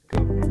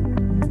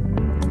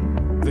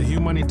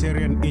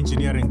Humanitarian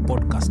Engineering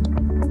Podcast.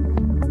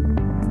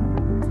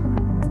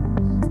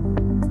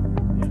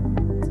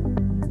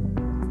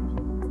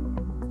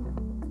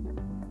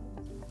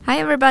 Hi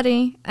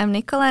everybody, I'm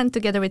Nicola, and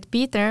together with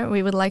Peter,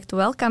 we would like to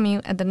welcome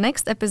you at the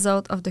next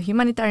episode of the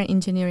Humanitarian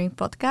Engineering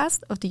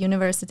Podcast of the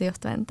University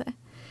of Twente.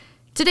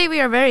 Today we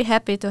are very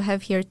happy to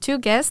have here two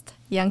guests,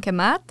 Janke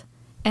Maat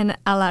and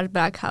Allard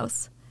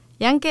Braakhuis.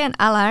 Janke and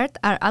Allard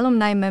are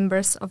alumni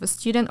members of a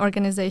student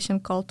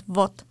organization called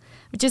WOT,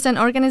 which is an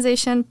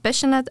organization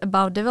passionate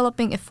about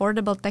developing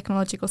affordable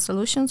technological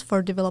solutions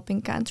for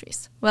developing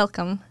countries.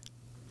 Welcome.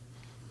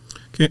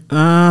 Okay,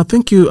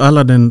 thank you,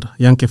 Allard and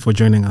Janke, for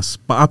joining us.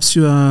 Perhaps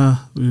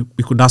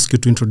we could ask you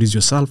to introduce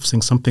yourself,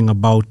 saying something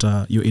about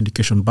your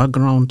education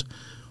background,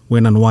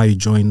 when and why you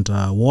joined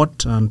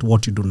WOT, and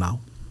what you do now.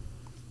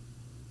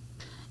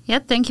 Yeah,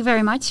 thank you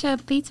very much,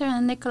 Peter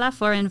and Nicola,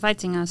 for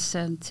inviting us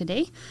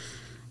today.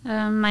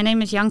 My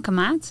name is Janke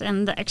Maat,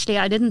 and actually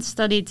I didn't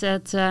study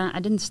at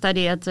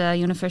the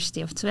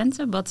University of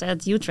Twente, but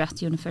at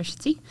Utrecht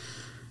University.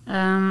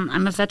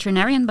 I'm a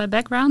veterinarian by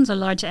background, a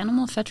large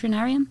animal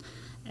veterinarian.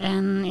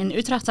 And in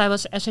Utrecht, I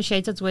was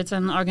associated with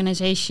an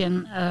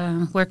organization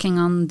working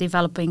on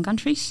developing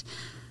countries.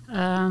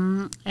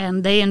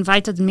 And they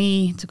invited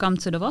me to come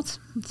to the WOT.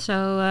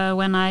 So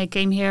when I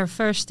came here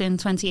first in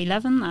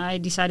 2011, I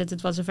decided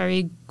it was a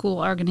very cool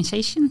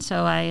organization.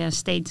 So I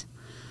stayed.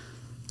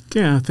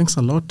 Okay, thanks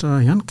a lot,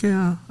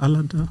 Janke.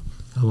 Allard?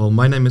 Well,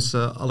 my name is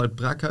Allard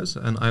Braakhuis,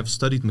 and I've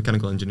studied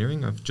mechanical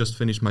engineering. I've just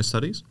finished my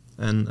studies.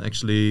 And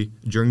actually,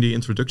 during the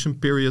introduction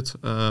period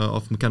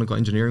of mechanical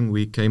engineering,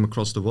 we came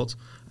across the WOT,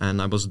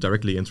 and I was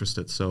directly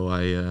interested. So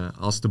I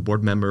asked the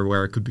board member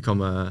where I could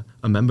become a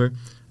member,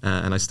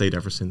 and I stayed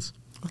ever since.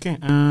 Okay,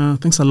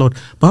 thanks a lot.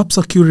 Perhaps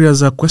a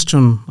curious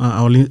question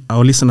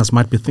our listeners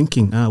might be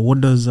thinking.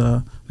 What does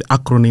the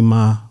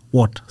acronym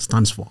WOT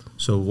stands for?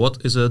 So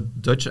WOT is a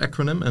Dutch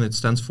acronym, and it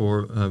stands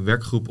for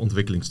Werkgroep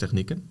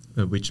Ontwikkelingstechnieken,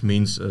 which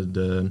means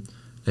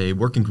a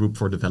working group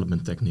for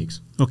development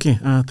techniques. Okay,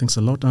 thanks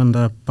a lot. And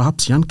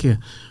perhaps, Janke,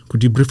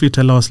 could you briefly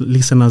tell our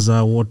listeners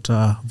what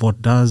WOT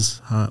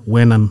does,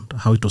 when and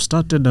how it was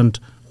started, and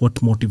what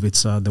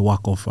motivates the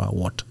work of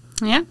WOT?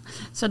 Yeah,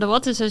 so the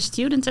WOT is a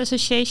student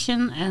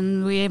association,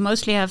 and we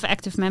mostly have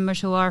active members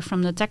who are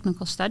from the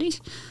technical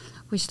studies.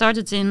 We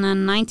started in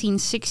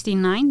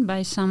 1969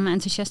 by some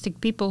enthusiastic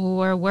people who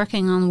were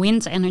working on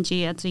wind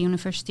energy at the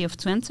University of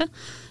Twente.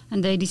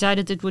 And they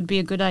decided it would be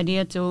a good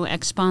idea to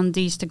expand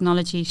these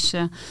technologies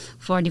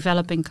for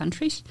developing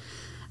countries.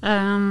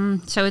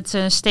 So it's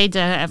stayed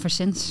there ever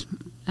since.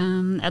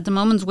 At the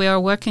moment we are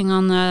working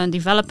on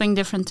developing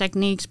different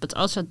techniques, but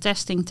also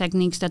testing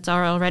techniques that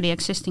are already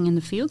existing in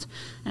the field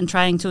and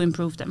trying to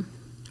improve them.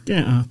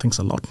 Yeah, thanks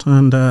a lot.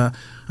 And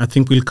I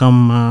think we'll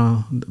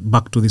come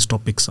back to these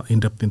topics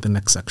in depth in the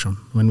next section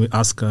when we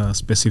ask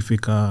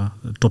specific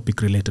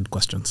topic-related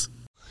questions.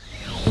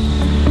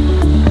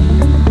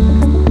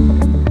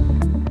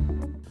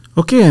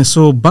 Okay,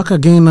 so back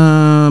again,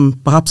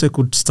 perhaps I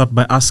could start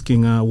by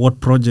asking what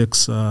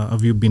projects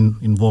have you been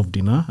involved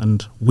in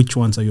and which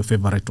ones are your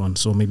favorite ones?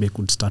 So maybe I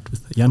could start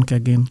with Janke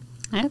again.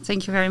 Yeah,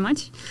 thank you very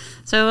much.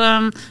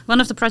 So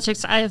one of the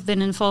projects I have been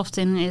involved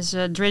in is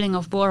drilling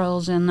of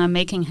boreholes and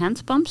making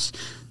hand pumps.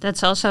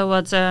 That's also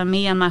what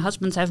me and my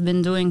husband have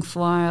been doing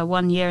for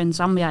 1 year in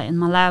Zambia, in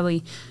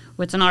Malawi,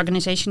 with an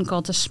organization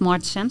called the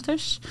Smart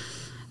Centers.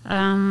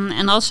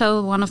 And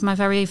also one of my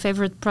very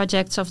favorite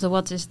projects of the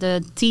WOT is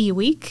the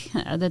T-Week.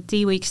 The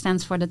T-Week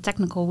stands for the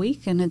Technical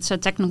Week, and it's a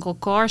technical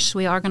course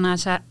we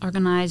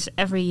organize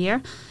every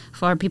year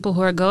for people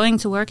who are going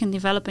to work in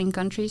developing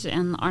countries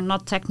and are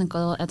not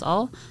technical at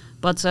all,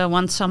 but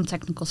want some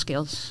technical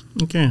skills.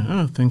 Okay,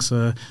 thanks.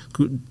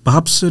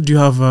 Perhaps do you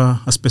have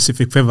a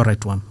specific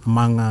favorite one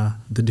among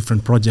the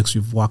different projects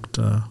you've worked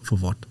for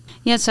WOT?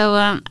 Yeah, so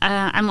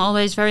I'm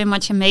always very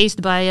much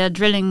amazed by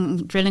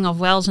drilling of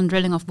wells and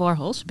drilling of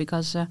boreholes,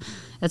 because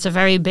it's a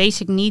very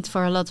basic need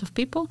for a lot of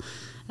people.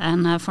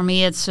 And for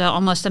me, it's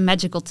almost a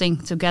magical thing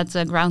to get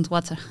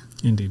groundwater.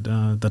 Indeed,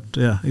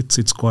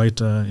 it's quite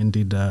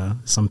indeed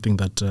something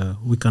that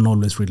we can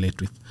always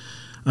relate with.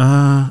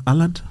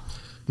 Allard?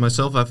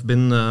 Myself, I've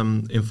been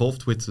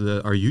involved with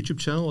our YouTube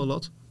channel a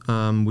lot.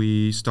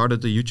 We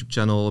started the YouTube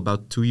channel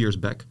about 2 years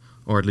back,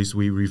 or at least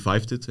we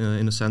revived it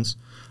in a sense.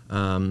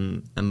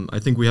 And I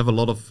think we have a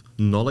lot of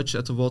knowledge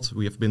at the WOT.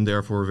 We have been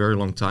there for a very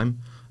long time.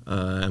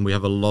 And we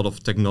have a lot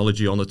of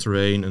technology on the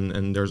terrain,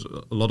 and there's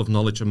a lot of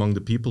knowledge among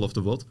the people of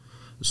the WOT.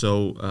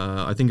 So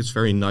I think it's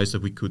very nice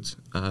that we could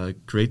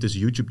create this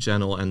YouTube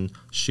channel and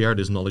share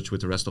this knowledge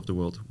with the rest of the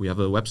world. We have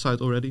a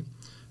website already,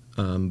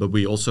 but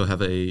we also have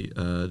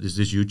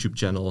this YouTube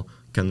channel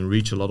can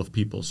reach a lot of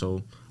people.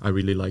 So I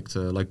really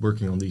like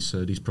working on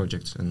these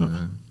projects.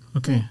 And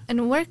okay.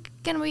 And where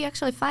can we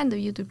actually find the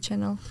YouTube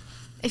channel?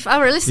 If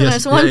our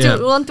listeners want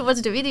to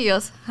watch the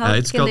videos, how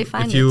can they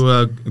find it? If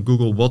you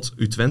Google WOT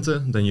Twente,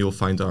 then you'll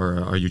find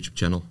our YouTube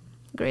channel.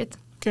 Great.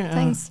 Okay,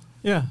 thanks.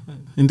 Yeah,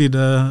 indeed.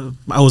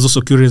 I was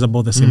also curious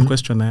about the same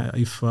question.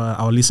 If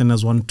our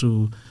listeners want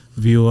to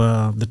view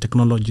the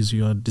technologies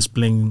you are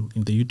displaying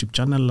in the YouTube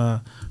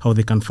channel, how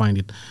they can find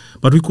it.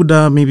 But we could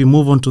maybe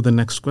move on to the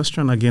next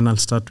question. Again, I'll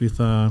start with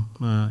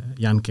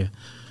Janke.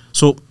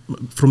 So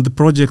from the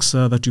projects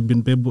that you've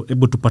been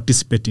able to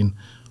participate in,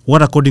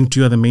 what according to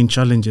you are the main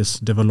challenges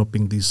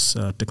developing these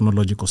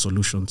technological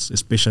solutions,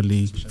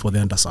 especially for the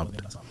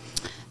underserved?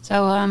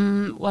 So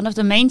one of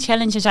the main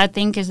challenges, I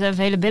think, is the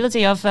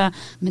availability of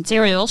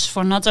materials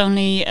for not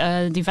only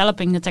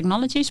developing the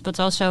technologies, but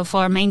also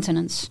for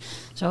maintenance.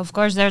 So, of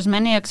course, there's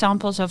many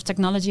examples of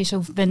technologies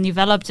who've been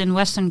developed in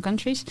Western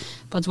countries,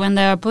 but when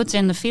they're put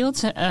in the field,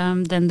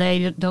 then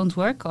they don't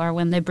work, or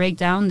when they break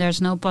down,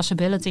 there's no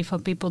possibility for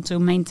people to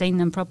maintain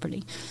them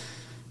properly.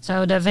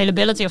 So the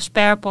availability of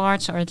spare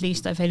parts, or at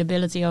least the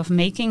availability of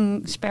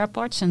making spare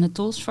parts and the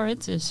tools for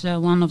it, is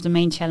one of the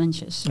main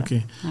challenges.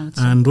 Okay.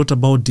 And what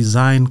about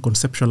design,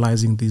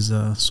 conceptualizing these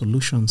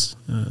solutions?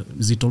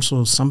 Is it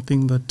also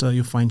something that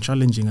you find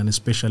challenging, and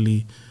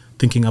especially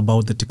thinking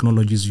about the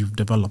technologies you've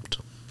developed?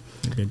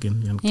 Maybe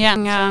again, Janke.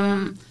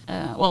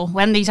 Yeah. Well,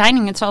 when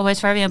designing, it's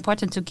always very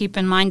important to keep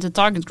in mind the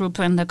target group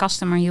and the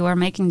customer you are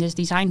making this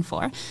design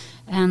for.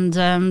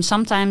 And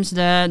sometimes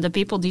the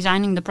people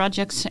designing the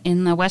projects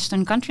in the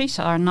Western countries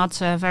are not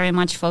very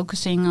much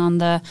focusing on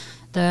the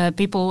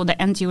people,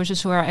 the end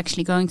users who are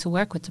actually going to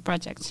work with the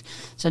projects.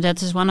 So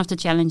that is one of the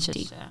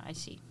challenges I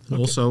see. Okay.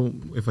 Also,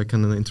 if I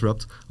can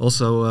interrupt,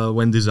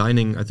 when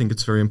designing, I think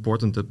it's very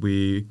important that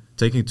we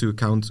take into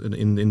account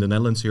in the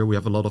Netherlands here, we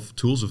have a lot of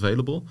tools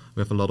available.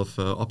 We have a lot of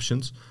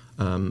options.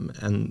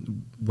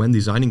 And when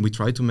designing, we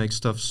try to make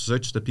stuff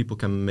such that people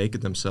can make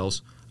it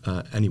themselves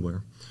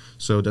anywhere.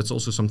 So that's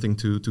also something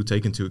to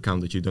take into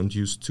account, that you don't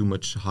use too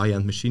much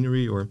high-end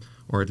machinery, or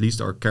at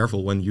least are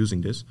careful when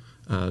using this,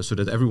 so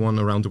that everyone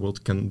around the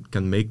world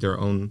can make their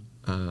own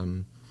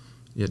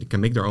they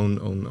can make their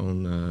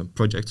own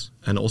projects,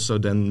 and also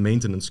then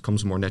maintenance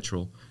comes more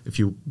natural. If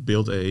you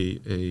build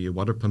a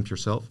water pump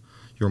yourself,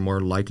 you're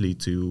more likely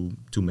to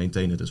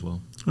maintain it as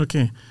well.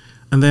 Okay.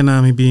 And then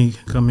maybe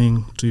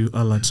coming to you,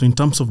 Alad. So in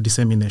terms of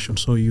dissemination,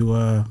 so you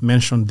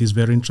mentioned this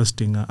very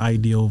interesting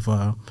idea of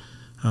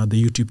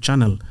the YouTube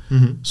channel.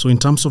 Mm-hmm. So in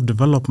terms of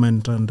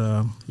development and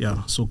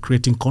so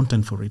creating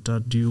content for it,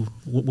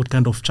 what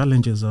kind of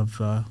challenges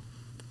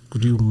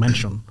could you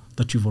mention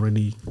that you've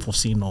already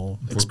foreseen or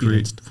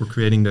experienced for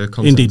creating the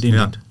content? Indeed.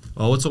 Yeah.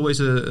 Well, it's always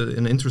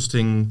an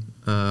interesting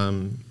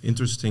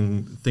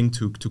thing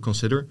to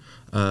consider.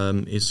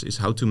 Is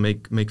how to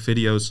make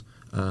videos.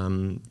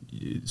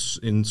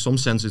 In some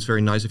sense, it's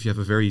very nice if you have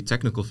a very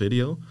technical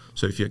video.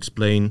 So if you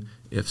explain,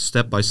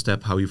 step by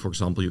step, how you, for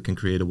example, you can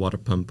create a water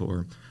pump,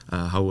 or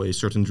how a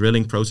certain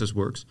drilling process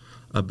works.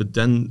 But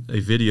then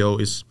a video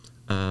is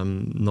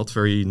not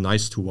very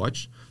nice to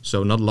watch,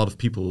 so not a lot of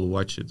people will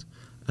watch it.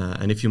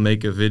 And if you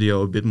make a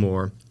video a bit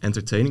more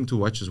entertaining to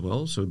watch as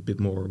well, so a bit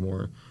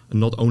more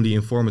not only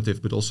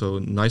informative but also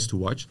nice to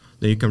watch,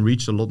 then you can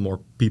reach a lot more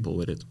people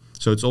with it.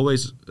 So it's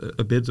always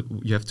a bit,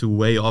 you have to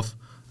weigh off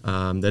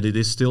that it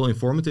is still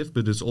informative,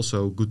 but it's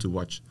also good to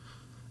watch.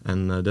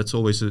 And that's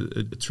always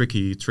a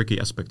tricky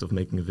aspect of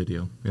making a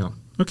video. Yeah.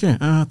 Okay,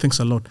 thanks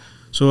a lot.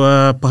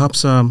 So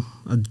perhaps a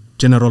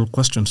general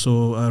question.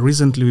 So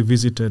recently we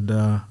visited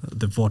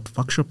the WOT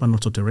workshop and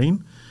also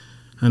terrain,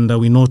 and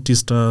we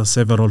noticed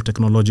several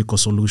technological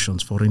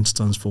solutions, for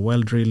instance, for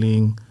well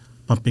drilling,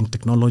 pumping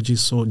technologies.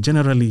 So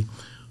generally,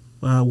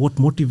 what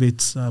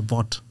motivates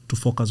WOT to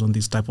focus on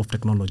these type of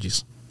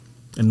technologies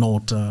and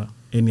not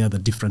any other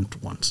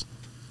different ones?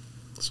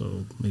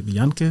 So maybe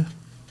Janke?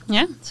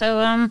 Yeah,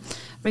 so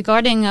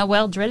regarding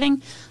well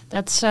drilling,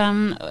 that's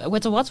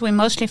with the WOT we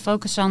mostly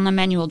focus on the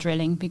manual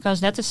drilling,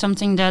 because that is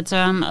something that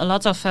a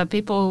lot of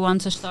people who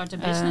want to start a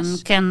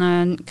business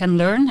can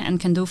learn and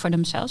can do for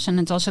themselves, and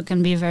it also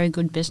can be a very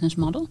good business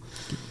model.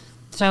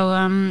 So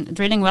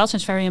drilling wells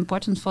is very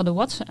important for the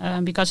WOT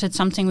because it's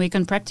something we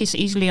can practice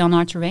easily on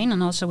our terrain,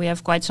 and also we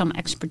have quite some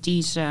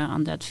expertise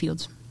on that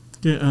field.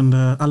 Yeah, and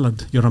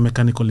Alad, you're a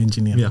mechanical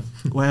engineer. Yeah.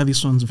 Why are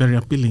these ones very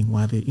appealing?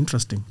 Why are they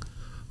interesting?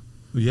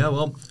 Yeah,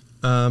 well,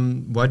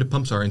 why the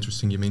pumps are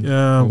interesting, you mean?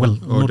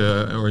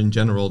 Or in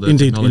general the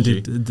indeed, technology.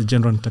 Indeed, the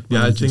general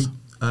technology.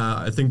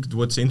 Yeah, I think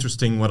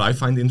what I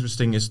find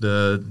interesting is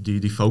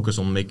the focus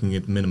on making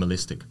it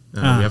minimalistic.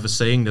 We have a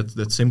saying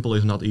that simple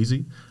is not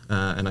easy,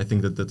 and I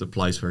think that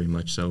applies very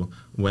much. So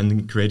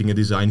when creating a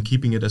design,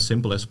 keeping it as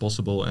simple as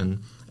possible,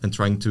 and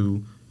trying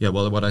to,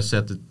 what I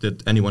said,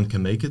 that anyone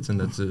can make it, and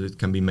that it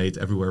can be made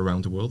everywhere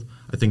around the world.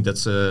 I think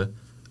that's a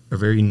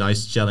very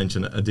nice challenge,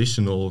 an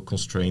additional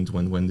constraint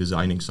when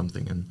designing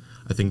something, and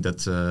I think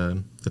that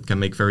can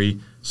make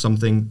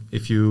something.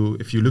 If you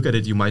look at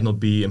it, you might not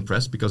be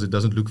impressed because it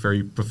doesn't look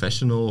very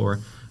professional, or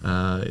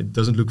it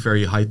doesn't look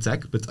very high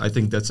tech. But I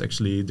think that's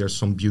actually, there's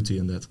some beauty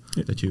in that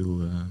that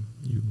you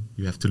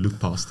have to look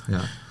past.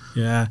 Yeah.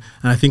 Yeah,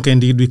 and I think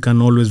indeed we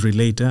can always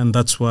relate, and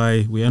that's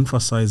why we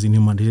emphasize in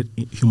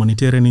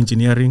humanitarian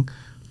engineering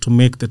to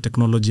make the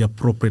technology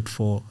appropriate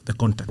for the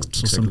context.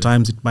 So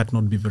Sometimes it might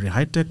not be very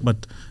high tech,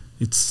 but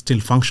it's still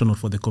functional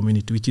for the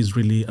community, which is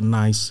really a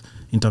nice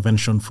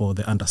intervention for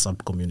the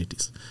underserved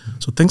communities.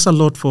 So thanks a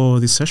lot for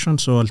this session.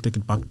 So I'll take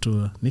it back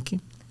to Nikki.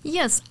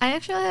 Yes, I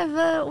actually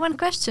have one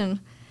question.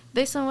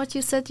 Based on what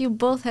you said, you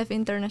both have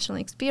international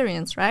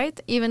experience, right?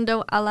 Even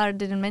though Allard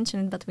didn't mention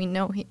it, but we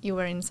know you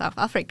were in South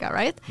Africa,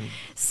 right?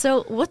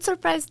 So what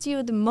surprised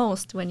you the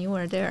most when you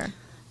were there?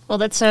 Well,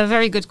 that's a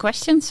very good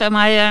question. So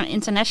my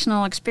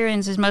international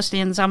experience is mostly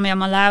in Zambia,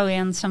 Malawi,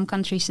 and some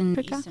countries in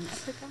Eastern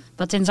Africa.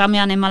 But in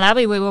Zambia and in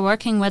Malawi, we were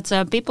working with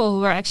people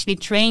who were actually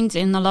trained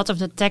in a lot of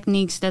the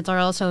techniques that are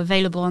also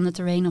available on the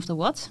terrain of the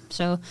WOT.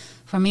 So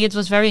for me, it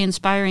was very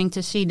inspiring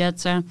to see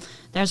that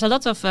there's a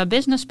lot of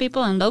business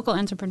people and local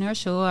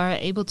entrepreneurs who are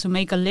able to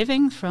make a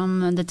living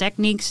from the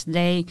techniques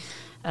they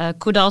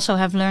could also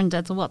have learned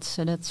at the WOT.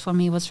 So that for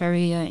me was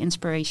very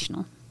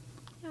inspirational.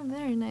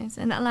 Very nice.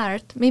 And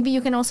Allard, maybe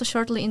you can also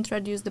shortly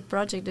introduce the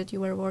project that you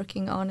were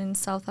working on in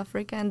South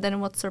Africa, and then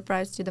what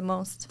surprised you the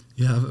most?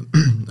 Yeah,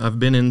 I've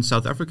been in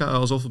South Africa. I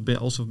was also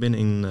been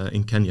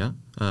in Kenya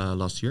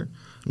last year,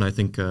 and I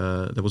think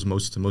that was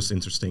most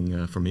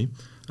interesting for me.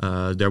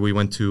 There we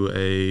went to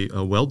a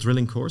well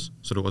drilling course.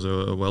 So there was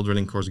a well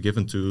drilling course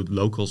given to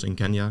locals in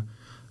Kenya,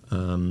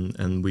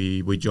 and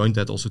we joined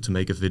that also to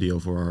make a video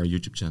for our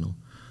YouTube channel.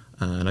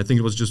 And I think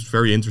it was just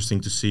very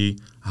interesting to see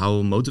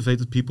how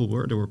motivated people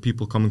were. There were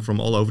people coming from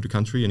all over the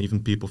country, and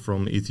even people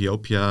from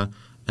Ethiopia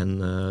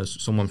and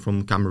someone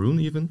from Cameroon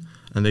even.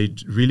 And they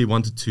really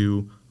wanted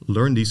to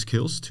learn these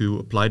skills to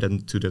apply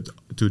them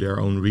to their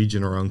own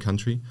region or own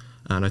country.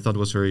 And I thought it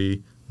was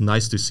very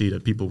nice to see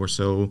that people were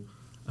so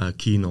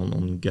keen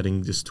on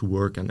getting this to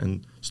work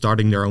and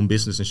starting their own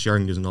business and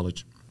sharing this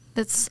knowledge.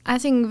 That's, I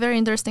think, very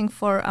interesting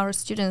for our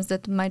students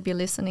that might be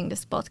listening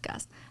this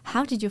podcast.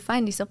 How did you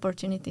find these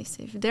opportunities?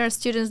 If there are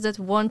students that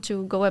want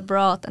to go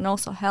abroad and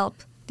also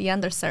help the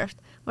underserved,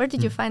 where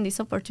did you find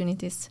these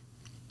opportunities?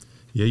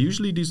 Yeah,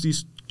 usually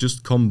these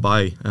just come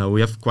by.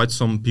 We have quite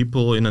some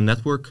people in a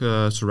network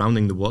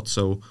surrounding the WOT.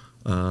 So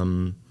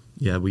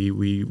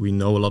we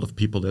know a lot of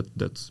people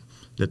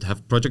that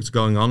have projects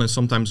going on, and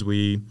sometimes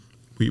we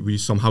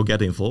somehow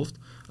get involved.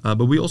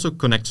 But we also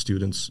connect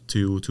students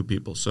to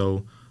people.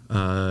 So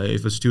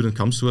if a student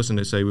comes to us and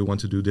they say we want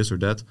to do this or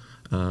that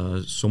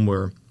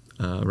somewhere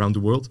around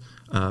the world,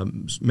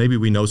 maybe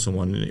we know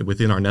someone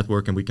within our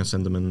network and we can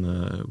send them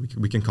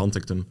we can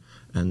contact them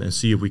and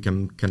see if we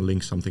can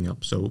link something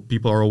up. So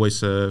people are always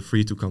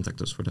free to contact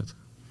us for that.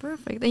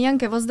 Perfect. And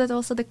Janke, was that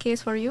also the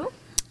case for you?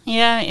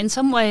 Yeah, in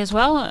some way as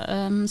well.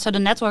 So the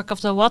network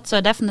of the WOT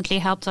definitely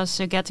helped us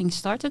getting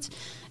started.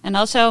 And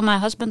also my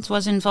husband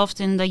was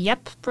involved in the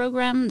YEP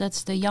program.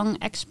 That's the Young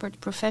Expert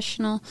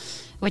Professional,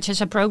 which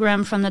is a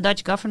program from the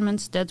Dutch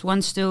government that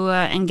wants to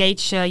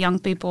engage young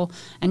people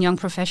and young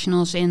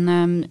professionals in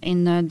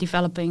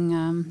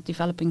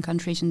developing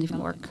countries and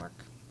developing work.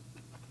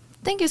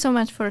 Thank you so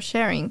much for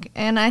sharing.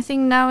 And I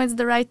think now it's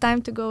the right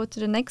time to go to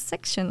the next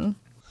section.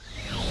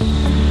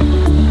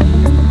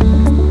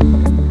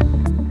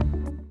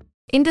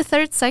 In the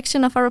third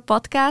section of our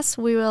podcast,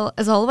 we will,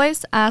 as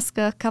always, ask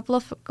a couple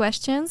of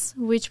questions,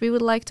 which we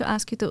would like to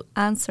ask you to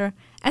answer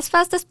as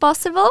fast as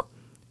possible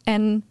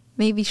and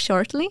maybe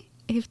shortly,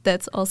 if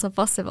that's also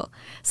possible.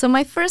 So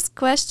my first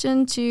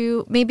question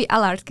to, maybe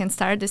Allard can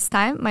start this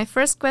time. My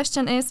first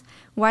question is,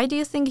 why do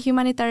you think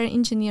humanitarian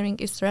engineering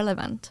is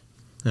relevant?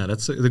 Yeah,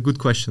 that's a good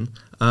question.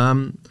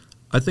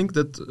 I think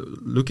that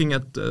looking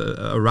at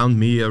around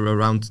me,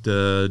 around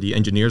the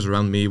engineers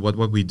around me,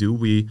 what we do,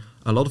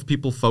 a lot of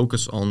people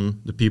focus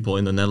on the people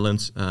in the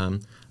Netherlands,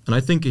 and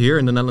I think here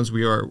in the Netherlands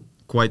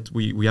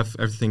we have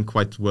everything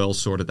quite well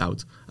sorted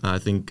out. I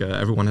think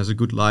everyone has a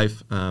good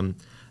life, and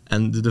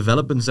the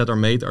developments that are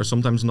made are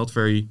sometimes not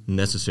very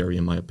necessary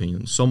in my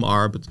opinion. Some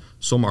are, but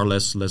some are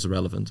less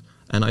relevant.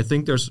 And I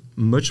think there's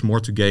much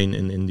more to gain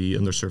in the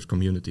underserved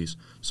communities.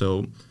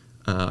 So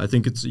I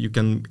think you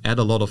can add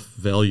a lot of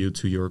value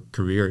to your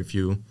career if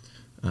you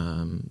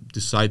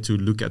decide to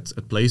look at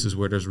places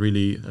where there's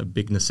really a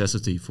big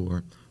necessity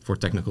for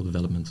technical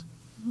development.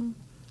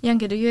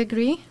 Janke, do you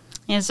agree?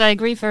 Yes, I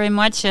agree very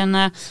much.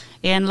 And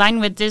in line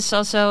with this,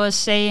 also a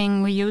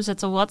saying we use at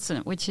the WOT,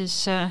 which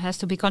has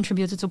to be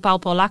contributed to Paul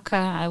Polak,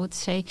 I would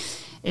say,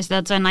 is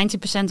that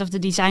 90% of the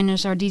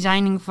designers are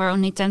designing for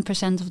only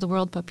 10% of the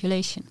world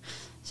population.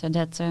 So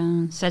that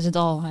says it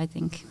all, I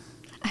think.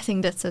 I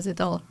think that says it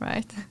all,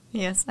 right?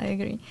 Yes, I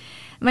agree.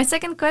 My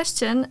second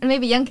question, and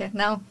maybe Janke,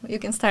 now you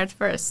can start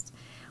first.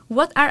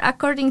 What are,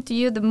 according to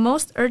you, the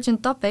most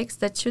urgent topics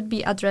that should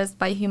be addressed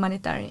by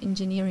humanitarian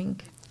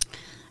engineering?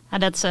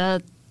 That's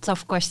a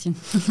tough question.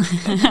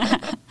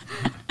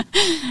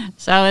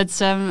 So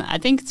it's I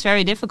think it's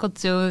very difficult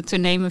to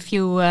name a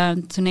few,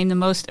 to name the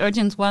most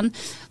urgent one.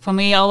 For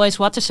me, always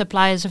water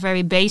supply is a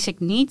very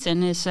basic need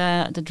and is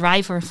the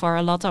driver for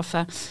a lot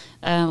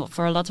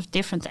of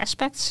different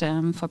aspects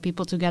for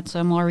people to get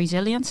more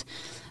resilient.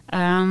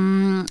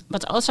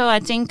 But also I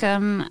think,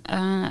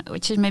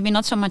 which is maybe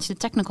not so much the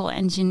technical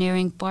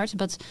engineering part,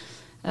 but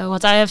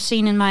What I have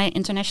seen in my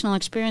international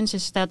experience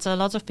is that a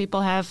lot of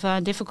people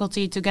have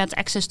difficulty to get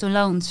access to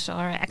loans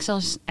or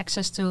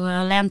access to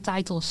land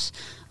titles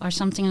or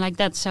something like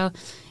that. So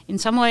in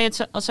some way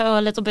it's also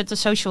a little bit of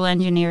social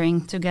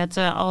engineering to get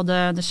all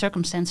the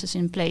circumstances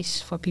in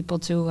place for people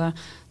to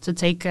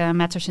take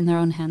matters in their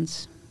own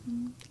hands.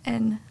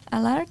 And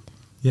Allard?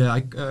 Yeah,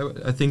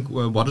 I think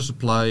water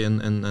supply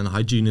and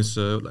hygiene is,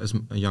 as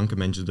Janke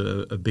mentioned,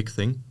 a big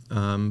thing.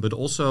 But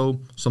also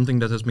something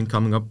that has been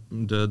coming up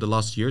the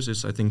last years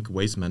is, I think,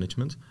 waste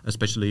management,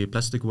 especially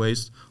plastic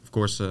waste. Of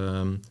course,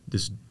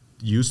 this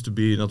used to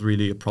be not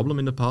really a problem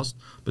in the past,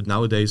 but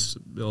nowadays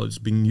it's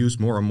being used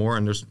more and more,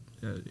 and there's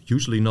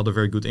usually not a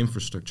very good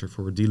infrastructure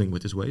for dealing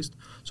with this waste.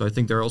 So I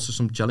think there are also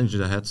some challenges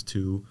ahead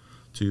to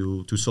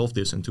solve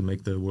this and to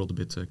make the world a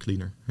bit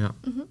cleaner. Yeah.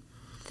 Mm-hmm.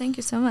 Thank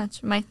you so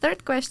much. My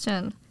third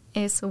question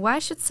is, why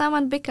should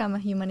someone become a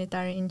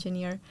humanitarian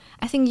engineer?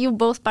 I think you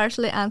both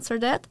partially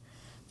answered that,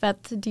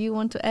 but do you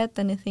want to add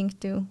anything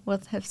to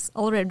what has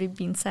already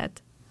been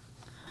said?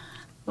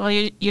 Well,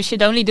 you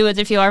should only do it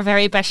if you are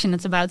very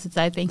passionate about it,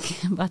 I think.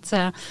 But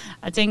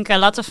I think a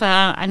lot of,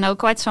 I know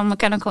quite some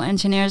mechanical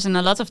engineers, and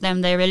a lot of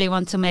them, they really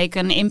want to make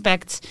an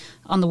impact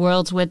on the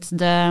world with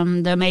the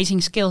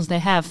amazing skills they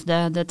have,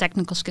 the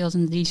technical skills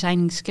and the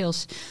designing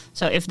skills.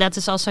 So if that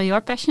is also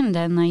your passion,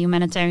 then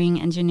humanitarian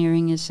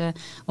engineering is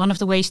one of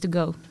the ways to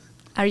go.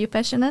 Are you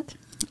passionate?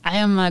 I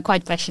am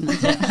quite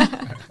passionate.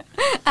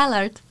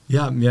 Allard?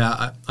 Yeah,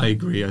 I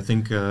agree. I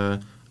think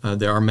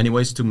there are many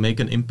ways to make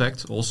an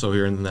impact. Also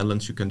here in the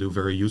Netherlands, you can do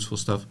very useful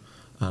stuff,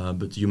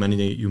 but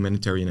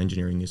humanitarian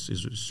engineering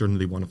is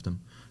certainly one of them.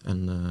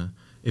 And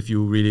if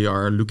you really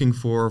are looking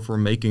for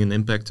making an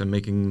impact and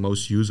making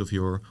most use of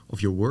your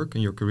work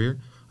and your career,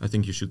 I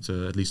think you should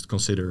at least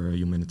consider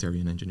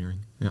humanitarian engineering.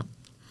 Yeah.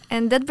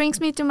 And that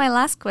brings me to my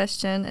last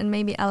question, and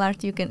maybe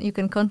Allard, you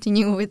can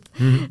continue with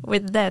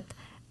that.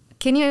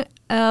 Can you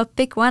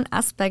pick one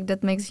aspect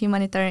that makes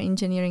humanitarian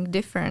engineering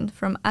different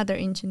from other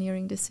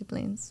engineering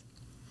disciplines?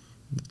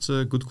 That's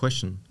a good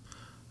question.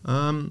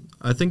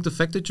 I think the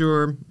fact that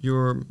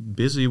you're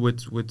busy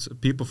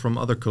with people from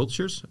other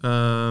cultures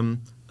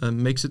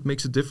makes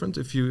it different.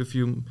 If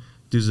you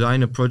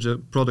design a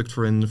product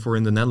for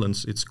in the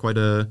Netherlands, it's quite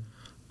a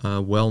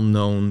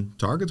well-known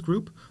target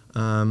group,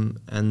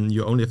 and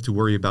you only have to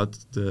worry about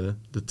the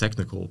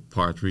technical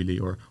part, really.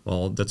 Or,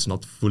 well, that's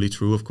not fully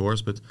true, of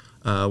course, but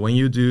when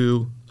you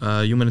do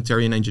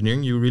humanitarian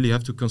engineering, you really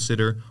have to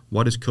consider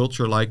what is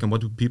culture like and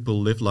what do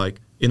people live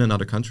like in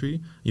another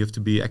country. You have to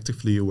be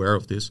actively aware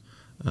of this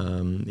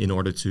in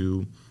order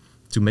to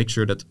make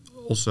sure that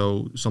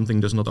also something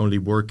does not only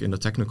work in a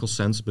technical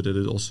sense, but that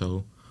it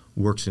also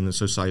works in a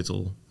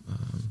societal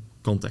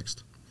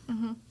context.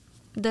 Mm-hmm.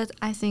 That,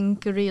 I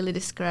think, really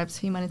describes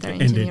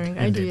humanitarian Indeed, engineering.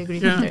 indeed. Do you agree,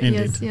 Yeah, Peter?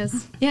 indeed.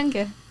 Yes.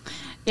 Janke?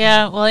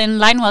 Yeah, well, in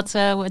line what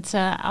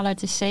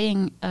Allard is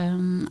saying,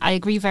 I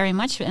agree very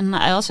much, and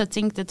I also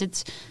think that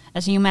it's,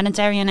 as a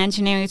humanitarian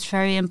engineer, it's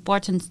very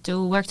important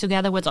to work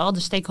together with all the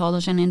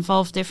stakeholders and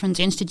involve different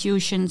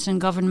institutions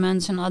and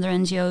governments and other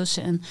NGOs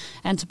and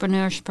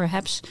entrepreneurs,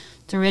 perhaps,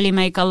 to really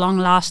make a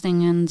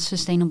long-lasting and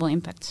sustainable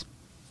impact.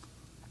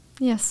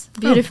 Yes,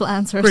 beautiful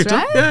answers, Great,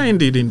 right? Yeah,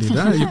 indeed.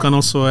 You can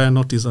also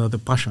notice the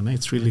passion.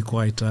 It's really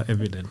quite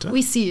evident.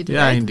 We see it,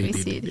 Yeah, right? indeed,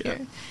 We see indeed, it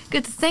here.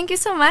 Good, thank you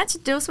so much.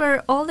 Those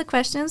were all the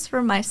questions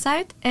from my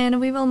side,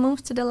 and we will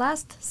move to the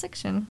last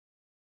section.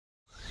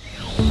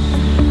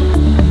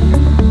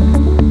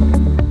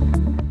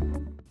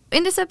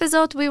 In this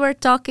episode, we were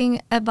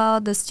talking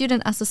about the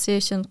student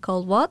association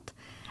called WOT,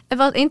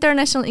 about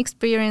international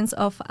experience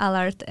of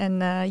Allard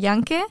and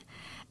Janke.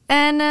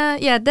 And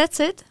yeah, that's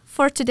it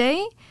for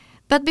today.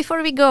 But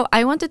before we go,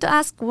 I wanted to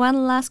ask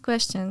one last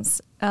question.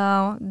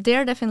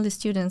 There are definitely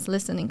students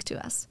listening to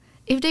us.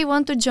 If they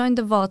want to join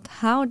the WOT,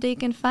 how they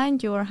can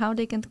find you or how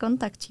they can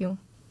contact you?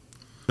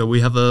 So we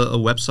have a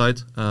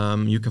website.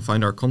 You can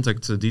find our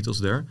contact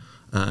details there.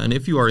 And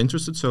if you are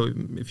interested, so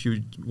if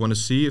you want to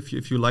see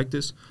if you like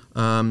this,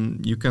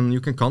 you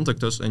can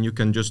contact us and you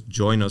can just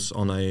join us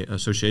on a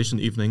association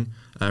evening.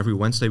 Every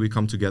Wednesday we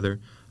come together.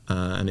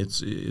 And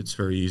it's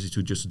very easy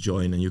to just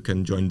join, and you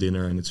can join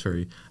dinner, and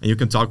you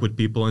can talk with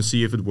people and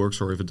see if it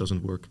works or if it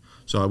doesn't work.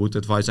 So I would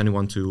advise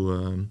anyone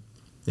to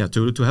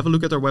have a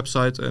look at our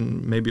website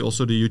and maybe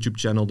also the YouTube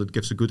channel that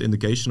gives a good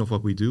indication of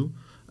what we do,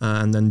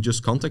 and then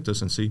just contact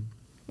us and see.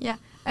 Yeah,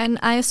 and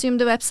I assume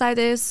the website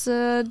is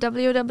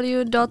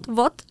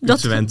www.wot.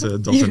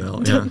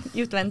 Utwente.nl.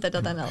 Yeah.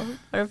 Utwente.nl.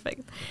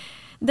 Perfect.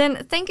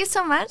 Then thank you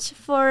so much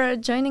for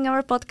joining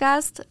our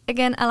podcast.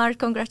 Again, Allard,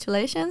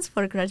 congratulations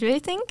for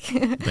graduating.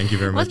 Thank you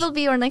very much. What will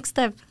be your next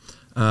step?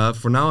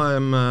 For now,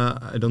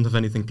 I don't have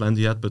anything planned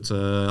yet, but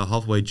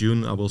halfway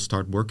June I will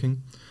start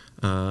working,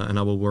 and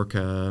I will work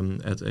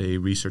at a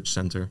research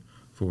center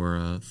for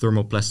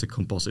thermoplastic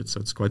composites.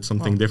 So it's quite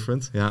something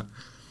different, yeah.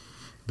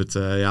 But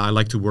I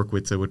like to work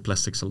with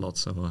plastics a lot,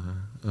 so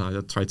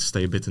I try to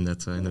stay a bit in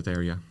that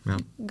area. Yeah.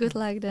 Good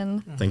luck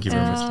then. Thank you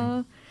very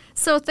much.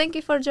 So thank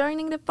you for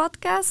joining the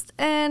podcast,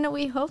 and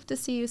we hope to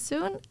see you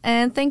soon.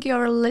 And thank you,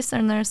 our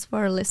listeners,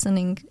 for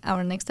listening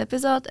our next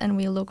episode, and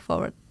we look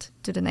forward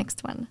to the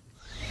next one.